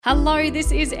Hello,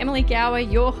 this is Emily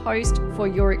Gowor, your host for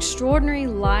Your Extraordinary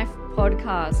Life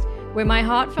podcast, where my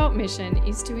heartfelt mission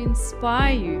is to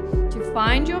inspire you to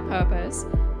find your purpose,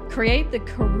 create the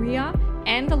career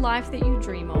and the life that you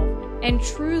dream of, and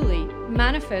truly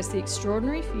manifest the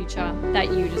extraordinary future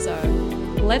that you deserve.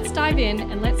 Let's dive in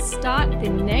and let's start the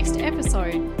next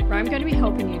episode where I'm going to be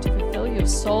helping you to fulfill your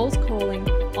soul's calling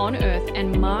on earth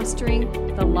and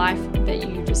mastering the life that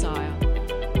you desire.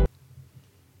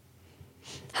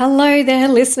 Hello there,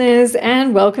 listeners,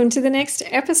 and welcome to the next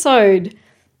episode.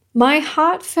 My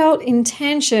heartfelt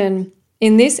intention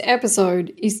in this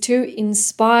episode is to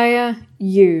inspire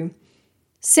you,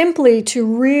 simply to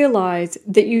realize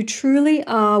that you truly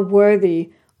are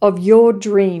worthy of your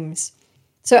dreams.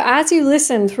 So as you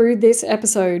listen through this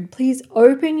episode, please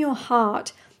open your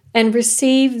heart and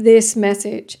receive this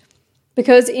message,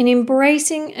 because in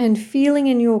embracing and feeling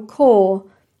in your core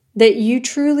that you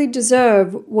truly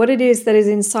deserve what it is that is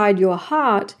inside your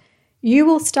heart, you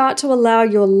will start to allow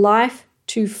your life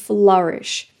to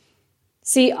flourish.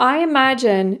 See, I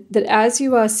imagine that as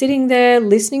you are sitting there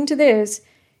listening to this,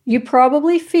 you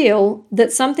probably feel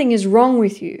that something is wrong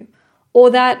with you, or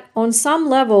that on some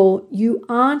level you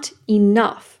aren't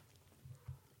enough.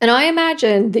 And I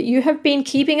imagine that you have been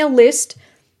keeping a list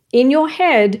in your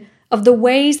head of the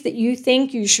ways that you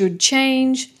think you should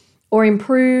change, or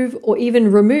improve, or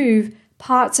even remove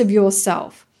parts of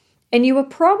yourself. And you are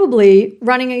probably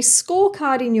running a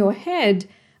scorecard in your head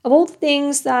of all the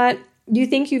things that you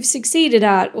think you've succeeded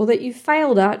at or that you've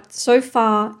failed at so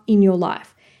far in your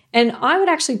life. And I would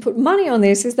actually put money on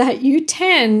this, is that you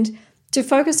tend to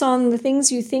focus on the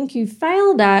things you think you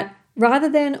failed at rather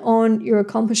than on your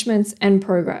accomplishments and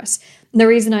progress. And the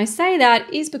reason I say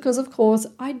that is because, of course,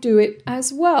 I do it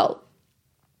as well.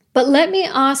 But let me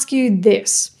ask you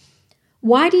this.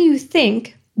 Why do you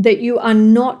think that you are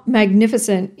not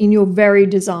magnificent in your very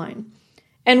design?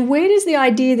 And where does the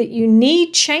idea that you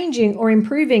need changing or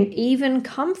improving even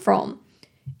come from?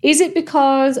 Is it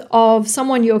because of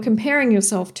someone you're comparing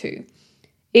yourself to?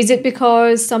 Is it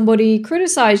because somebody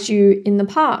criticized you in the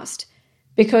past?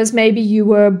 Because maybe you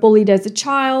were bullied as a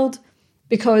child?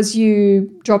 Because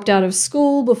you dropped out of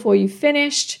school before you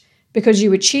finished? Because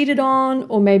you were cheated on?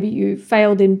 Or maybe you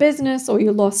failed in business or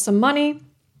you lost some money?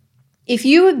 If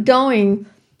you are going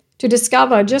to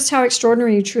discover just how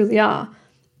extraordinary you truly are,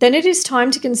 then it is time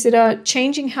to consider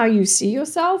changing how you see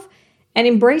yourself and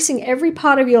embracing every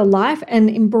part of your life and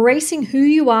embracing who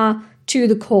you are to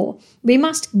the core. We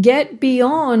must get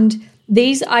beyond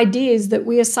these ideas that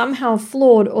we are somehow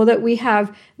flawed or that we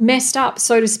have messed up,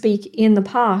 so to speak, in the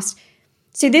past.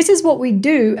 See, this is what we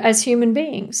do as human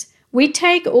beings. We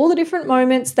take all the different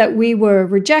moments that we were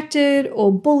rejected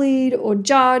or bullied or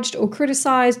judged or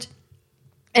criticized,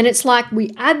 and it's like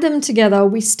we add them together,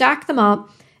 we stack them up,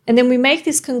 and then we make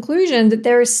this conclusion that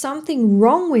there is something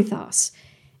wrong with us.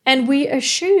 And we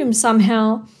assume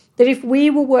somehow that if we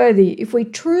were worthy, if we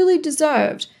truly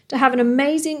deserved to have an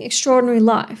amazing, extraordinary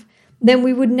life, then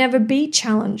we would never be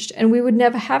challenged and we would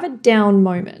never have a down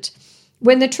moment.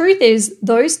 When the truth is,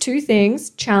 those two things,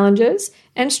 challenges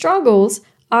and struggles,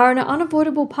 are an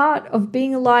unavoidable part of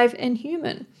being alive and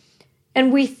human.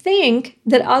 And we think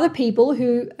that other people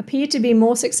who appear to be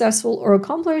more successful or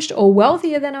accomplished or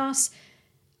wealthier than us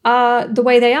are the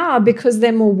way they are because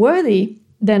they're more worthy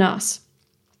than us,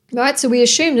 right? So we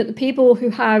assume that the people who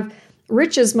have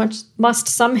riches must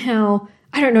somehow,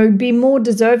 be more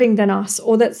deserving than us,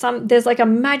 or that there's like a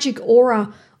magic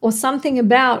aura or something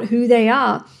about who they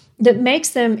are that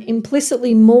makes them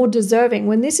implicitly more deserving,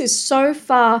 when this is so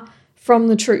far from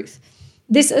the truth.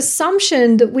 This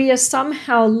assumption that we are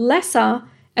somehow lesser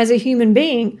as a human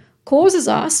being causes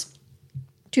us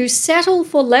to settle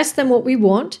for less than what we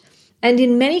want, and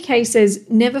in many cases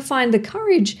never find the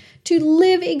courage to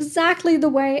live exactly the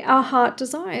way our heart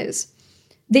desires.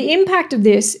 The impact of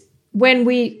this, when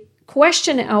we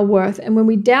question our worth and when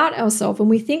we doubt ourselves and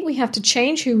we think we have to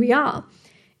change who we are,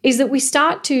 is that we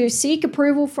start to seek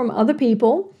approval from other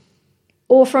people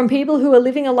or from people who are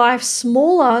living a life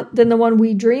smaller than the one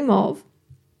we dream of.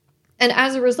 And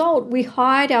as a result, we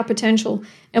hide our potential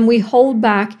and we hold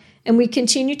back and we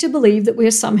continue to believe that we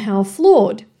are somehow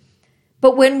flawed.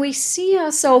 But when we see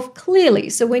ourselves clearly,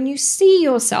 so when you see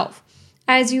yourself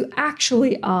as you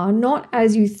actually are, not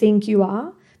as you think you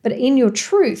are, but in your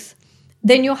truth,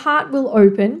 then your heart will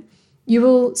open, you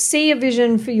will see a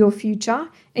vision for your future,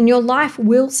 and your life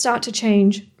will start to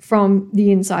change from the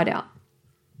inside out.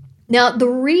 Now, the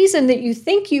reason that you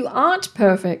think you aren't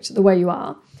perfect the way you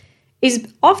are is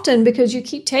often because you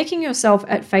keep taking yourself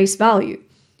at face value.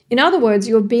 In other words,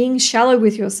 you're being shallow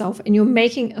with yourself and you're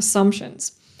making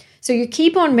assumptions. So you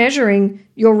keep on measuring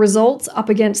your results up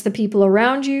against the people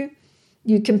around you.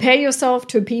 You compare yourself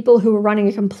to people who are running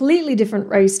a completely different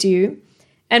race to you.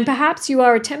 And perhaps you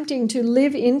are attempting to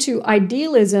live into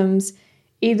idealisms,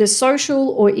 either social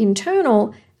or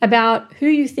internal, about who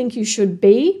you think you should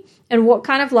be and what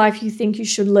kind of life you think you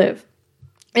should live.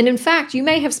 And in fact, you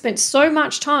may have spent so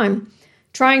much time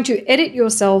trying to edit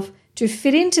yourself to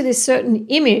fit into this certain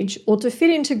image or to fit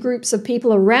into groups of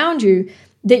people around you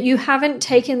that you haven't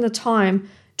taken the time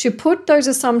to put those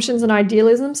assumptions and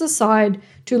idealisms aside,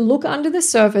 to look under the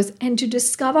surface and to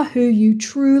discover who you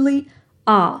truly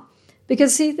are.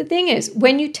 Because see, the thing is,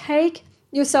 when you take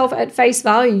yourself at face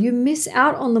value, you miss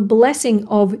out on the blessing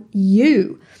of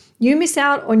you. You miss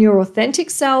out on your authentic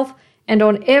self and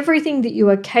on everything that you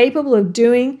are capable of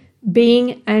doing,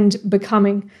 being, and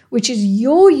becoming, which is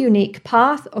your unique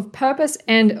path of purpose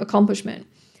and accomplishment.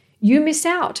 You miss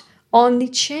out on the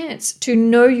chance to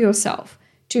know yourself,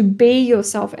 to be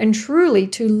yourself, and truly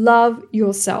to love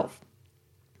yourself.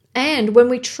 And when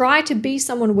we try to be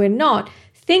someone we're not,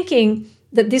 thinking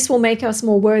that this will make us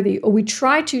more worthy, or we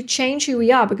try to change who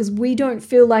we are because we don't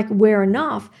feel like we're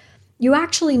enough, you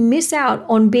actually miss out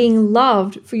on being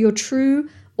loved for your true,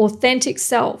 authentic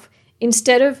self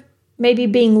instead of maybe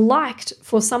being liked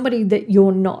for somebody that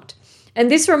you're not. And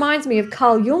this reminds me of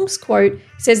Carl Jung's quote,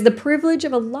 says, "The privilege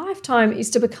of a lifetime is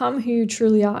to become who you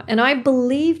truly are." And I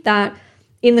believe that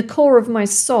in the core of my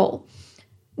soul.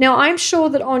 Now, I'm sure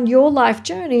that on your life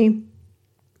journey,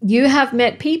 you have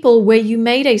met people where you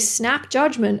made a snap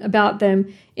judgment about them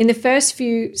in the first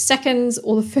few seconds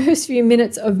or the first few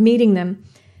minutes of meeting them.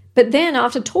 But then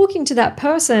after talking to that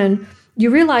person, you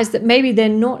realize that maybe they're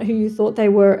not who you thought they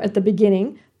were at the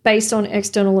beginning based on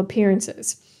external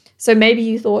appearances. So maybe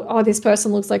you thought, oh, this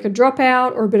person looks like a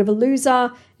dropout or a bit of a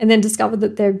loser, and then discovered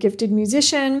that they're a gifted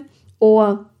musician.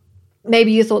 Or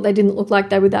maybe you thought they didn't look like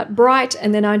they were that bright,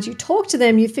 and then as you talk to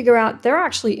them, you figure out they're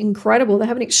actually incredible. They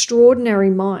have an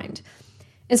extraordinary mind.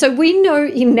 And so we know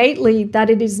innately that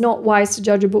it is not wise to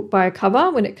judge a book by a cover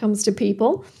when it comes to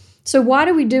people. So why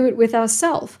do we do it with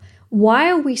ourselves? Why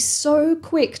are we so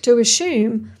quick to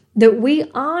assume that we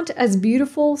aren't as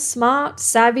beautiful, smart,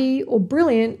 savvy, or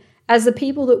brilliant as the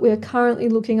people that we're currently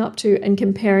looking up to and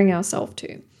comparing ourselves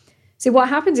to? See, what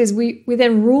happens is we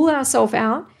then rule ourselves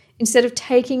out instead of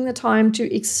taking the time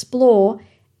to explore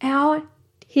our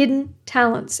hidden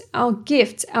talents, our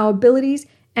gifts, our abilities,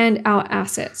 and our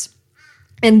assets.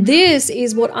 And this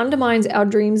is what undermines our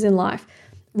dreams in life.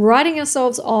 Writing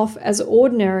ourselves off as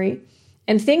ordinary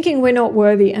and thinking we're not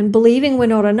worthy and believing we're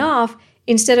not enough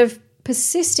instead of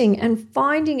persisting and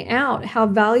finding out how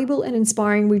valuable and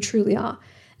inspiring we truly are.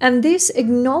 And this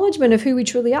acknowledgement of who we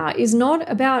truly are is not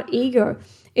about ego.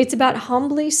 It's about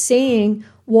humbly seeing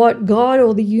what God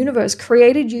or the universe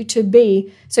created you to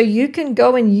be so you can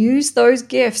go and use those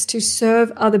gifts to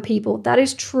serve other people. That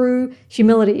is true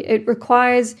humility. It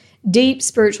requires deep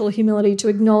spiritual humility to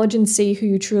acknowledge and see who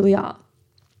you truly are.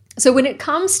 So when it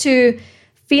comes to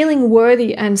feeling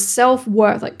worthy and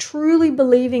self-worth, like truly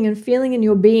believing and feeling in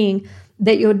your being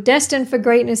that you're destined for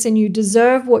greatness and you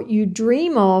deserve what you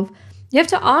dream of, you have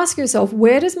to ask yourself,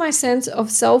 where does my sense of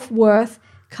self-worth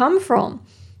come from?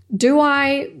 Do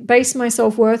I base my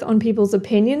self-worth on people's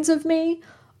opinions of me,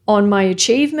 on my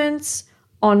achievements,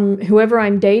 on whoever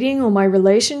I'm dating or my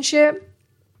relationship,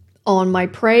 on my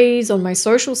praise, on my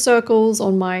social circles,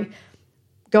 on my,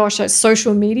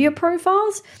 social media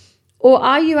profiles? Or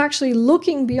are you actually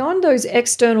looking beyond those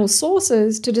external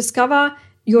sources to discover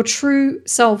your true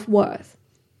self-worth?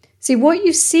 See, what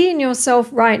you see in yourself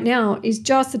right now is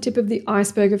just the tip of the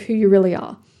iceberg of who you really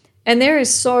are. And there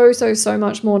is so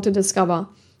much more to discover.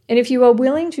 And if you are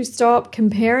willing to stop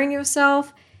comparing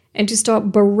yourself and to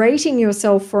stop berating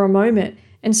yourself for a moment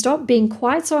and stop being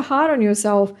quite so hard on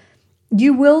yourself,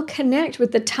 you will connect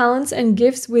with the talents and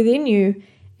gifts within you,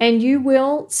 and you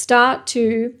will start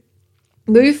to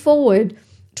move forward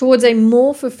towards a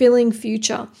more fulfilling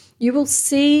future. You will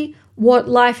see what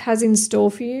life has in store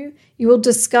for you. You will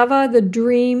discover the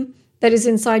dream that is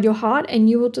inside your heart, and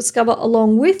you will discover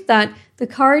along with that the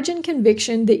courage and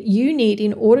conviction that you need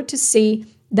in order to see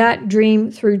that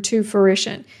dream through to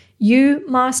fruition. You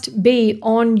must be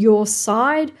on your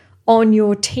side, on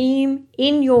your team,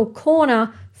 in your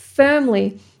corner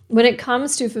firmly when it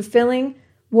comes to fulfilling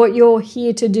what you're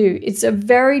here to do. It's a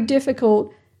very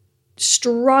difficult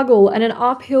struggle and an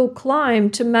uphill climb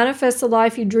to manifest the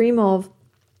life you dream of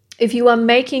if you are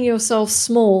making yourself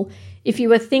small, if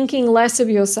you are thinking less of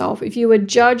yourself, if you are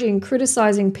judging,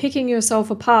 criticizing, picking yourself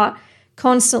apart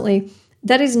constantly.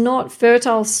 That is not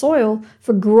fertile soil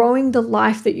for growing the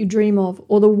life that you dream of,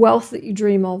 or the wealth that you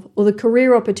dream of, or the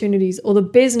career opportunities, or the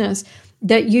business,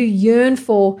 that you yearn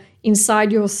for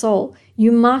inside your soul.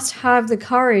 You must have the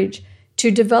courage to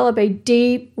develop a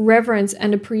deep reverence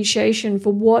and appreciation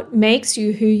for what makes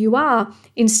you who you are,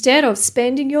 instead of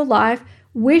spending your life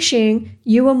wishing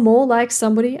you were more like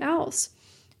somebody else.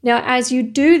 Now, as you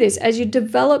do this, as you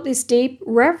develop this deep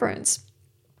reverence,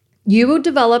 you will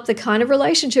develop the kind of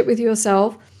relationship with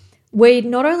yourself where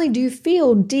not only do you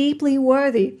feel deeply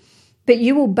worthy, but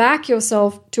you will back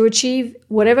yourself to achieve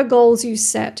whatever goals you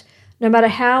set, no matter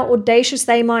how audacious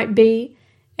they might be,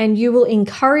 and you will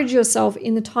encourage yourself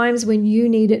in the times when you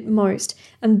need it most.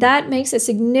 And that makes a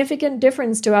significant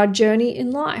difference to our journey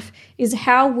in life, is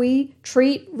how we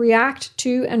treat, react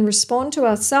to, and respond to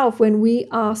ourselves when we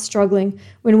are struggling,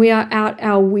 when we are at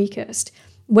our weakest.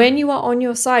 When you are on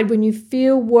your side, when you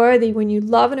feel worthy, when you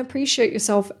love and appreciate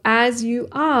yourself as you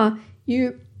are,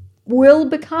 you will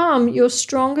become your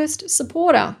strongest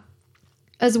supporter,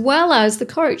 as well as the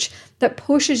coach that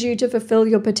pushes you to fulfill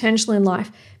your potential in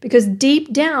life. Because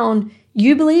deep down,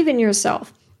 you believe in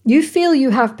yourself. You feel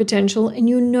you have potential, and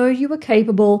you know you are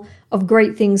capable of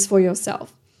great things for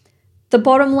yourself. The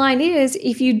bottom line is,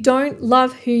 if you don't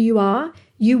love who you are,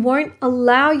 you won't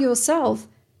allow yourself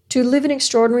to live an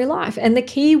extraordinary life. And the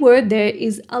key word there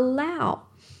is allow.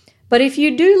 But if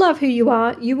you do love who you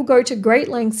are, you will go to great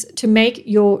lengths to make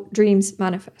your dreams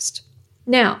manifest.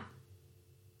 Now,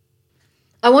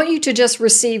 I want you to just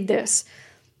receive this.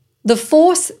 The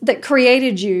force that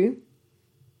created you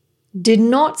did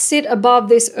not sit above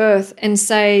this earth and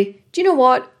say, do you know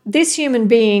what? This human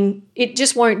being, it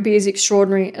just won't be as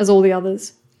extraordinary as all the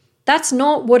others. That's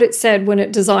not what it said when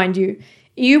it designed you.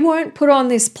 You weren't put on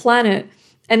this planet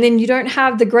and then you don't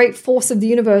have the great force of the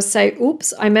universe say,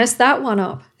 oops, I messed that one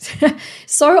up.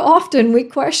 So often we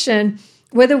question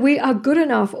whether we are good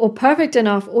enough or perfect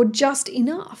enough or just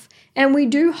enough. And we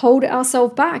do hold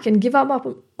ourselves back and give up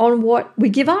on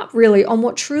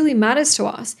what truly matters to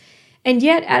us. And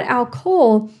yet at our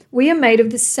core, we are made of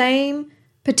the same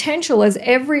potential as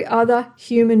every other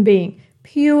human being.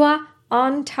 Pure,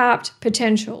 untapped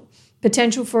potential.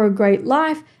 Potential for a great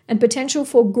life and potential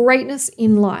for greatness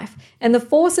in life. And the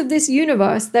force of this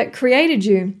universe that created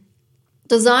you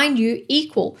designed you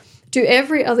equal to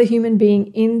every other human being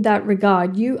in that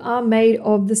regard. You are made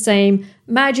of the same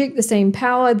magic, the same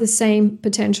power, the same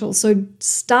potential. So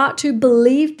start to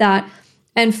believe that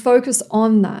and focus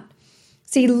on that.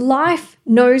 See, life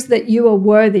knows that you are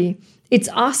worthy. It's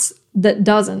us that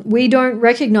doesn't. We don't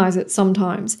recognize it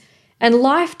sometimes. And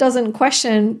life doesn't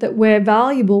question that we're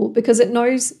valuable because it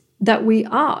knows that we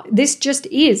are. This just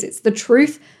is. It's the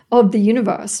truth of the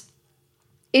universe.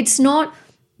 It's not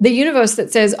the universe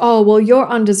that says, oh, well, you're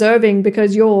undeserving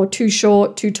because you're too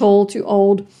short, too tall, too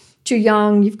old, too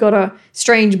young, you've got a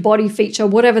strange body feature,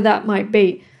 whatever that might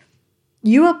be.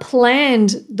 You are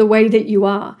planned the way that you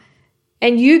are.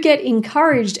 And you get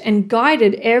encouraged and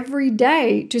guided every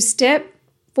day to step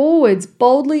forwards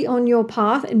boldly on your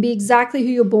path and be exactly who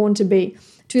you're born to be,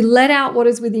 to let out what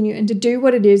is within you and to do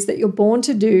what it is that you're born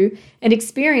to do and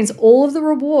experience all of the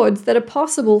rewards that are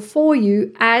possible for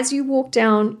you as you walk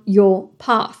down your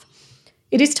path.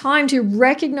 It is time to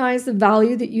recognize the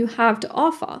value that you have to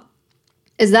offer,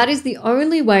 as that is the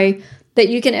only way that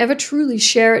you can ever truly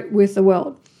share it with the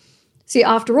world. See,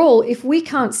 after all, if we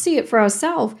can't see it for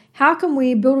ourselves, how can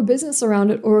we build a business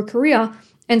around it or a career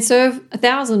and serve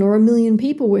 1,000 or 1,000,000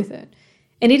 people with it?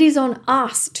 And it is on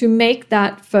us to make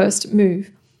that first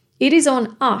move. It is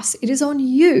on us, it is on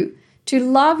you to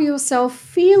love yourself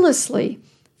fearlessly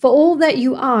for all that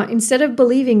you are instead of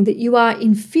believing that you are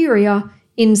inferior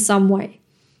in some way.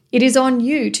 It is on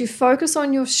you to focus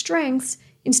on your strengths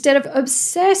instead of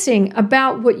obsessing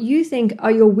about what you think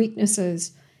are your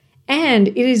weaknesses. And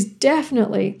it is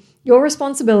definitely your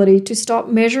responsibility to stop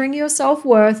measuring your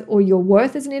self-worth or your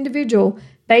worth as an individual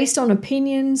based on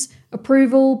opinions,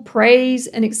 approval, praise,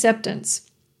 and acceptance,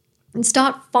 and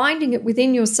start finding it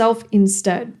within yourself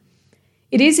instead.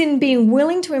 It is in being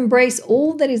willing to embrace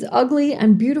all that is ugly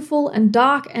and beautiful and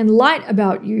dark and light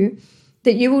about you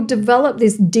that you will develop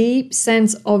this deep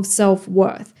sense of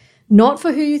self-worth, not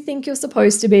for who you think you're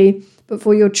supposed to be, but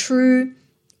for your true,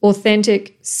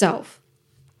 authentic self.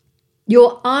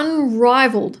 Your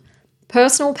unrivaled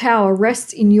personal power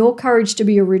rests in your courage to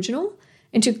be original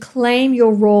and to claim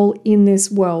your role in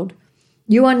this world.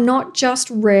 You are not just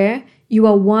rare, you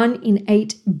are 1 in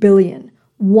 8 billion,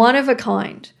 one of a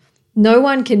kind. No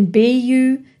one can be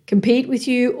you, compete with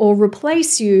you, or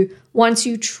replace you once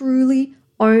you truly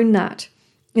own that.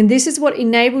 And this is what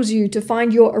enables you to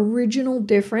find your original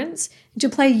difference and to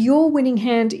play your winning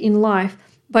hand in life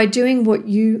by doing what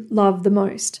you love the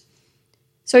most.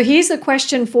 So here's a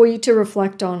question for you to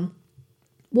reflect on.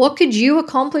 What could you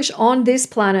accomplish on this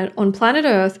planet, on planet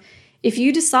Earth, if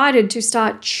you decided to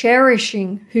start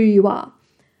cherishing who you are?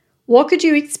 What could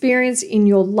you experience in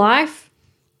your life,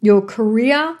 your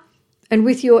career, and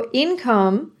with your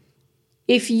income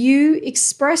if you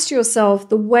expressed yourself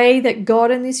the way that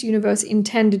God and this universe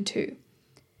intended to?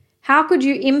 How could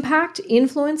you impact,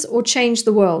 influence, or change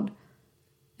the world?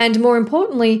 And more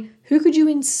importantly, who could you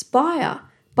inspire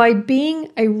by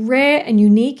being a rare and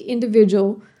unique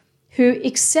individual who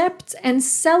accepts and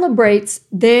celebrates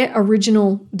their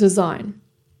original design?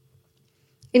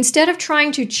 Instead of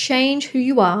trying to change who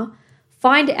you are,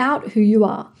 find out who you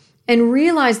are and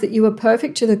realize that you are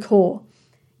perfect to the core.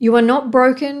 You are not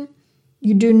broken.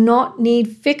 You do not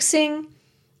need fixing.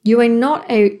 You are not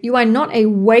a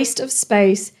waste of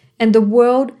space, and the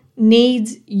world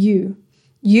needs you.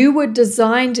 You were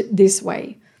designed this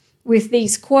way, with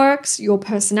these quirks, your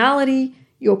personality,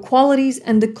 your qualities,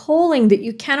 and the calling that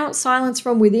you cannot silence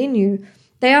from within you.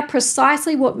 They are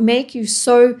precisely what make you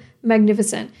so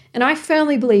magnificent. And I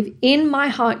firmly believe in my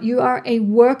heart you are a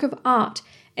work of art,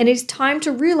 and it's time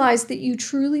to realize that you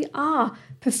truly are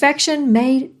perfection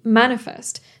made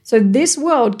manifest. So this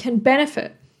world can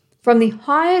benefit from the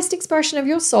highest expression of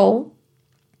your soul,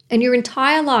 and your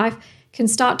entire life can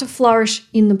start to flourish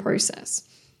in the process.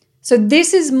 So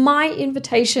this is my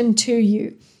invitation to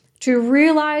you, to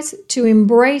realize, to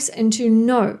embrace, and to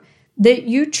know that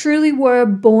you truly were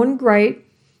born great.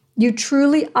 You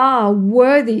truly are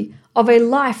worthy of a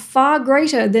life far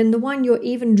greater than the one you're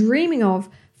even dreaming of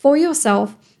for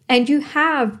yourself. And you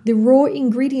have the raw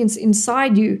ingredients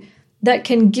inside you that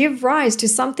can give rise to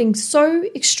something so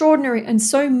extraordinary and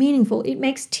so meaningful. It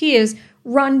makes tears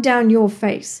run down your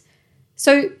face.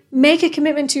 So make a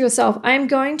commitment to yourself. I am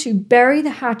going to bury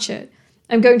the hatchet.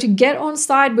 I'm going to get on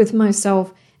side with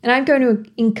myself, and I'm going to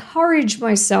encourage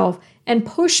myself and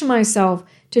push myself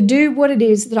to do what it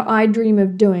is that I dream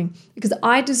of doing, because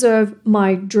I deserve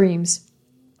my dreams.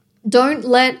 Don't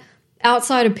let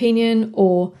outside opinion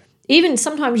or even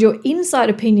sometimes your inside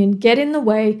opinion get in the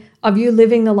way of you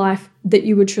living the life that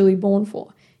you were truly born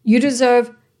for. You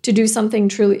deserve to do something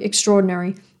truly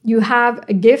extraordinary. You have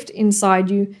a gift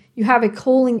inside you. You have a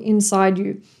calling inside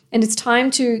you. And it's time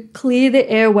to clear the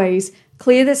airways,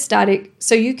 clear the static,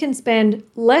 so you can spend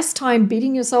less time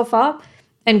beating yourself up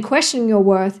and questioning your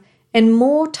worth, and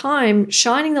more time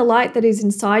shining the light that is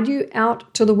inside you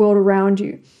out to the world around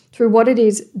you through what it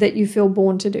is that you feel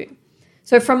born to do.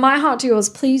 So from my heart to yours,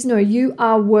 please know you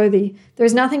are worthy.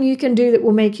 There's nothing you can do that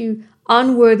will make you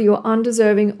unworthy or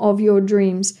undeserving of your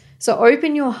dreams. So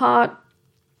open your heart,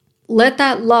 let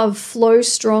that love flow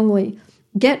strongly.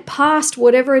 Get past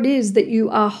whatever it is that you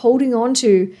are holding on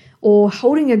to or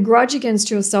holding a grudge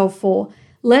against yourself for.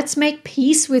 Let's make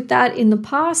peace with that in the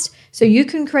past so you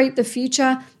can create the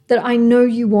future that I know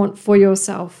you want for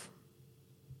yourself.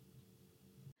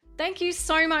 Thank you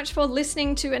so much for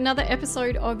listening to another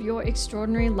episode of Your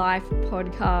Extraordinary Life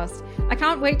podcast. I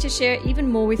can't wait to share even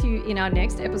more with you in our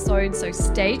next episode, so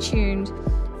stay tuned.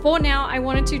 For now, I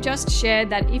wanted to just share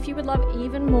that if you would love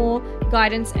even more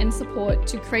guidance and support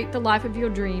to create the life of your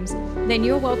dreams, then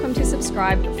you're welcome to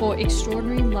subscribe for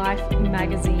Extraordinary Life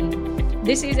magazine.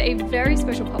 This is a very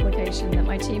special publication that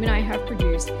my team and I have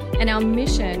produced, and our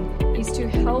mission is to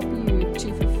help you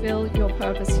to fulfill your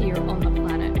purpose here on the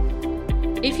planet.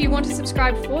 If you want to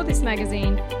subscribe for this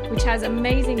magazine, which has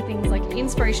amazing things like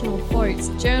inspirational quotes,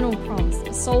 journal prompts,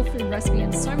 a soul food recipe,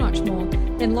 and so much more,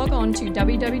 then log on to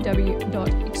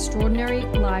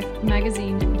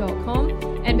www.extraordinarylifemagazine.com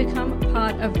and become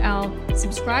part of our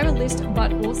subscriber list,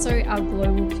 but also our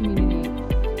global community.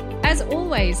 As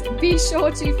always, be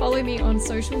sure to follow me on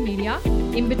social media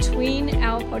in between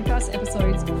our podcast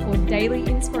episodes for daily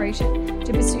inspiration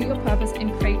to pursue your purpose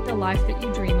and create the life that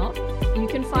you dream of. You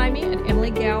can find me at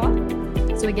Emily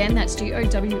Gowor. So again, that's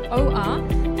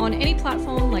Gowor on any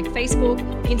platform like Facebook,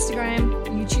 Instagram,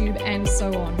 YouTube, and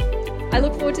so on. I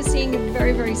look forward to seeing you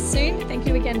very, very soon. Thank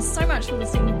you again so much for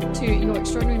listening to Your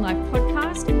Extraordinary Life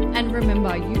podcast. And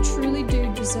remember, you truly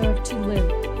do deserve to live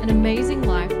an amazing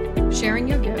life, sharing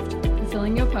your gift,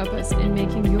 fulfilling your purpose, and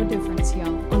making your difference here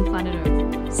on planet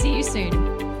Earth. See you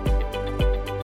soon.